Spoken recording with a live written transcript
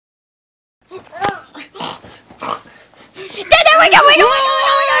wake up, wake up, wake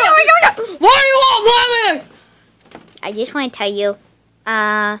up, wake up, wake up, wake up. What do you want, Lemmy? I just want to tell you,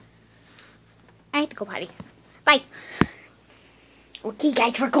 I have to go potty. Bye. Okay,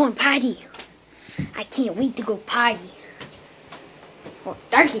 guys, we're going potty. I can't wait to go potty. Oh, it's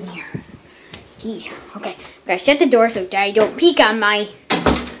dark in here. Geez. Okay, gotta shut the door so Daddy don't peek on my...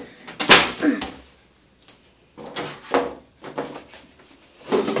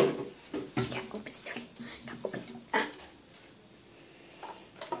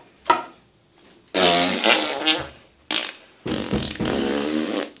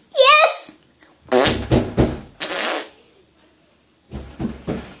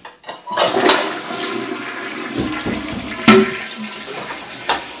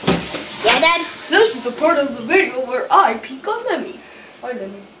 This is the part of the video where I peek on Lemmy. Hi,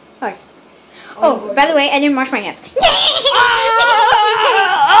 Lemmy. Hi. Oh, by the way, I didn't wash my hands.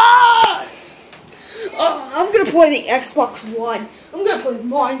 I'm gonna play the Xbox One. I'm gonna play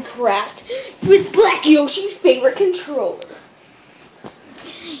Minecraft with Black Yoshi's favorite controller.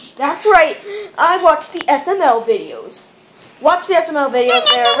 That's right. I watch the SML videos. Watch the SML videos.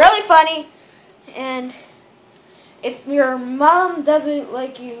 They're really funny. And if your mom doesn't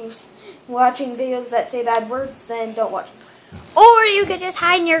like you watching videos that say bad words, then don't watch them. Or you could just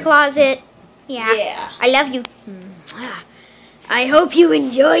hide in your closet. Yeah. I love you. I hope you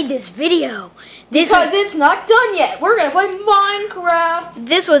enjoyed this video. Because it's not done yet. We're going to play Minecraft.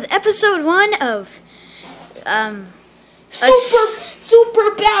 This was episode 1 of...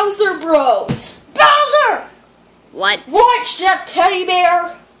 Super Bowser Bros. Bowser! What? Watch that teddy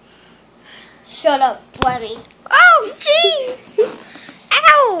bear. Shut up, Lemmy. Oh, jeez!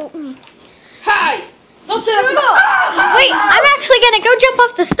 Ow! Hi! Don't say that to me! Wait, I'm actually gonna go jump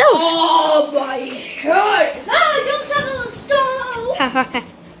off the stove. Oh my god! No, don't step on the stove!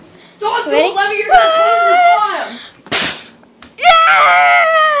 Don't do Ready? it, Lemmy, you're gonna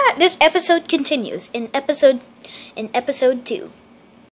This episode continues in episode 2.